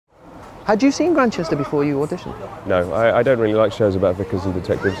Had you seen Grantchester before you auditioned? No, I don't really like shows about vicars and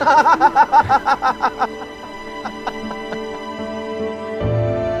detectives.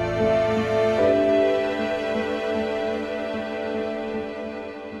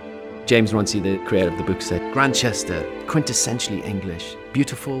 James Runcie, the creator of the book, said, Grantchester, quintessentially English,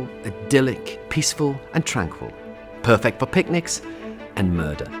 beautiful, idyllic, peaceful and tranquil, perfect for picnics and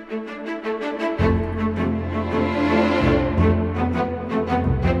murder.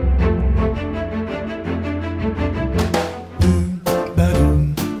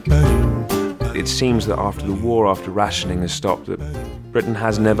 It seems that after the war, after rationing has stopped, that Britain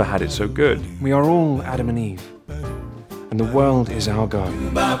has never had it so good. We are all Adam and Eve, and the world is our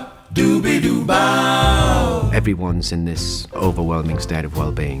garden. Everyone's in this overwhelming state of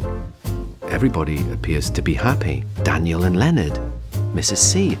well-being. Everybody appears to be happy. Daniel and Leonard, Mrs.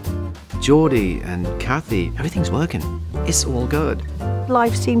 C, Geordie and Kathy, everything's working. It's all good.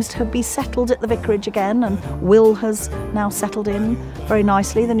 Life seems to be settled at the vicarage again, and Will has now settled in very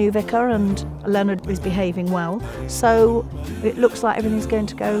nicely, the new vicar, and Leonard is behaving well. So it looks like everything's going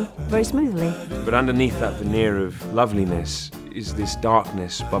to go very smoothly. But underneath that veneer of loveliness is this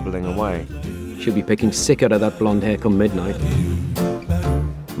darkness bubbling away. She'll be picking sick out of that blonde hair come midnight.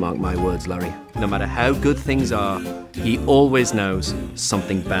 Mark my words, Larry. No matter how good things are, he always knows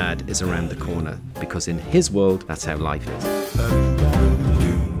something bad is around the corner, because in his world, that's how life is.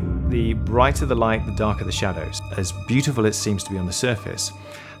 The brighter the light, the darker the shadows. As beautiful it seems to be on the surface,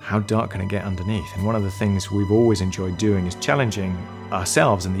 how dark can it get underneath? And one of the things we've always enjoyed doing is challenging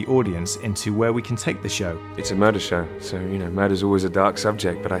ourselves and the audience into where we can take the show. It's a murder show, so, you know, murder's always a dark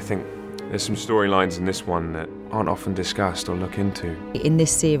subject, but I think there's some storylines in this one that aren't often discussed or looked into. In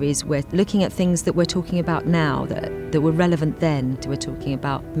this series, we're looking at things that we're talking about now that were relevant then. We're talking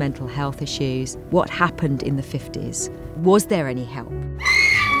about mental health issues. What happened in the 50s? Was there any help?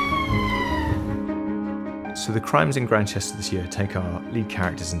 So the crimes in Grantchester this year take our lead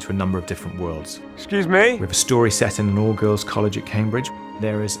characters into a number of different worlds. Excuse me? We have a story set in an all-girls college at Cambridge.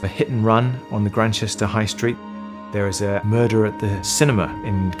 There is a hit and run on the Grantchester High Street. There is a murder at the cinema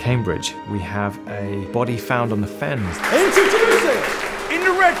in Cambridge. We have a body found on the fens. Introducing, in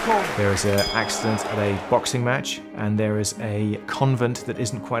the red corner. There is an accident at a boxing match, and there is a convent that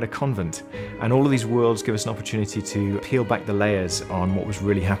isn't quite a convent. And all of these worlds give us an opportunity to peel back the layers on what was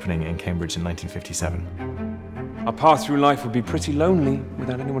really happening in Cambridge in 1957. Our path through life would be pretty lonely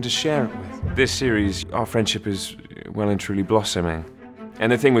without anyone to share it with. This series, our friendship is well and truly blossoming.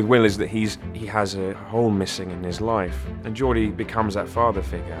 And the thing with Will is that he has a hole missing in his life, and Geordie becomes that father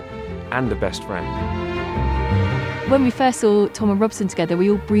figure and a best friend. When we first saw Tom and Robson together, we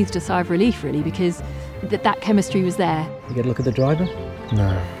all breathed a sigh of relief, really, because that chemistry was there. You get a look at the driver?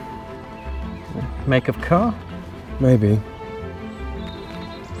 No. Make of car? Maybe.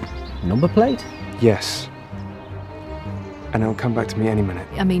 Number plate? Yes. And it'll come back to me any minute.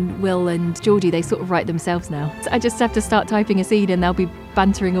 I mean, Will and Geordie, they sort of write themselves now. So I just have to start typing a scene and they'll be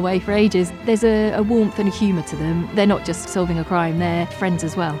bantering away for ages. There's a warmth and a humour to them. They're not just solving a crime, they're friends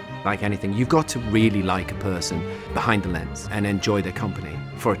as well. Like anything, you've got to really like a person behind the lens and enjoy their company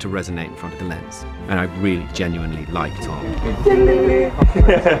for it to resonate in front of the lens. And I really genuinely like Tom.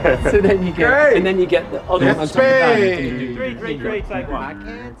 So then you get, and then you get the other on top of that. Three, take one. I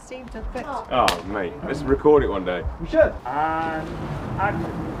can't seem to fit. Oh, mate, let's record it one day. We should.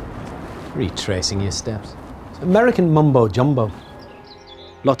 Retracing your steps. It's American mumbo jumbo.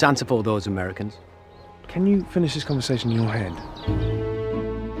 Lot to answer for those Americans. Can you finish this conversation in your head?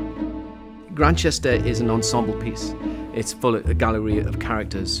 Grantchester is an ensemble piece. It's full of a gallery of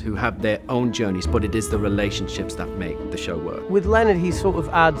characters who have their own journeys, but it is the relationships that make the show work. With Leonard, he sort of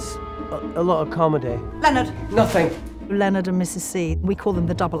adds a lot of comedy. Leonard. Nothing. Leonard and Mrs. C, we call them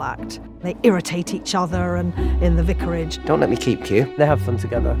the double act. They irritate each other and in the vicarage. Don't let me keep you. They have fun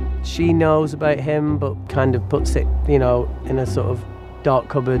together. She knows about him, but kind of puts it, you know, in a sort of dark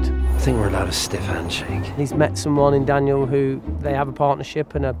cupboard. I think we're allowed a stiff handshake. He's met someone in Daniel who they have a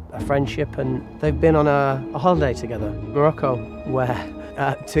partnership and a friendship, and they've been on a holiday together, Morocco, where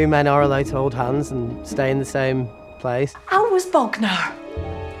two men are allowed to hold hands and stay in the same place. How was Bogner?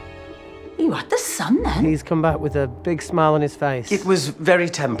 You had the sun then? He's come back with a big smile on his face. It was very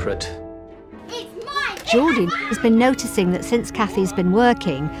temperate. Geordie has been noticing that since Kathy's been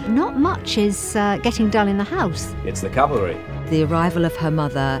working, not much is getting done in the house. It's the cavalry. The arrival of her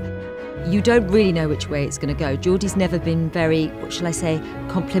mother, you don't really know which way it's going to go. Geordie's never been very, what shall I say,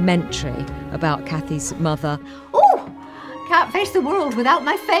 complimentary about Kathy's mother. Oh, can't face the world without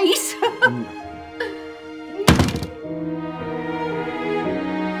my face.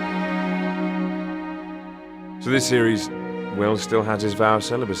 So this series Will still has his vow of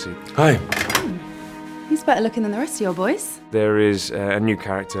celibacy. Hi. He's better looking than the rest of your boys. There is a new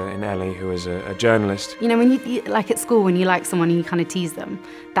character in Ellie who is a journalist. You know, when you like at school, when you like someone and you kind of tease them,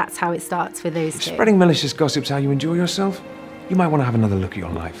 that's how it starts with those two. Spreading malicious gossip's how you enjoy yourself? You might want to have another look at your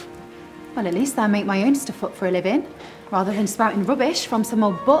life. Well, at least I make my own stuff up for a living, rather than spouting rubbish from some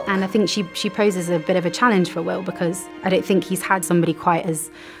old book. And I think she poses a bit of a challenge for Will, because I don't think he's had somebody quite as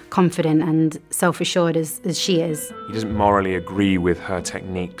confident and self-assured as she is. He doesn't morally agree with her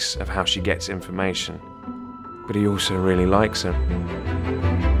techniques of how she gets information, but he also really likes her.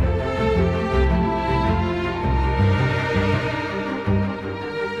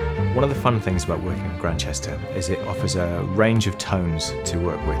 One of the fun things about working in Grantchester is it offers a range of tones to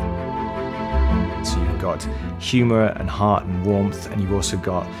work with. So you've got humour and heart and warmth, and you've also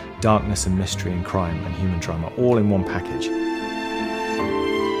got darkness and mystery and crime and human drama, all in one package.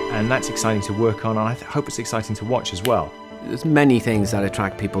 And that's exciting to work on, and I hope it's exciting to watch as well. There's many things that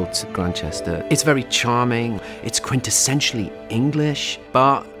attract people to Grantchester. It's very charming, it's quintessentially English,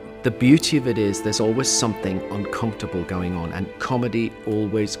 but the beauty of it is there's always something uncomfortable going on, and comedy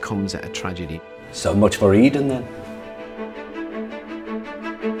always comes at a tragedy. So much for Eden then.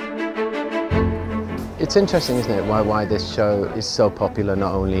 It's interesting, isn't it, why this show is so popular,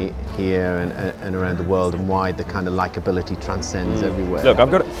 not only here and around the world, and why the kind of likability transcends everywhere. Look,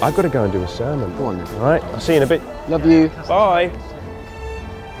 I've got to go and do a sermon. Go on then. All right, I'll see you in a bit. Love you. Bye.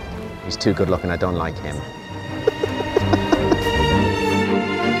 He's too good looking, I don't like him.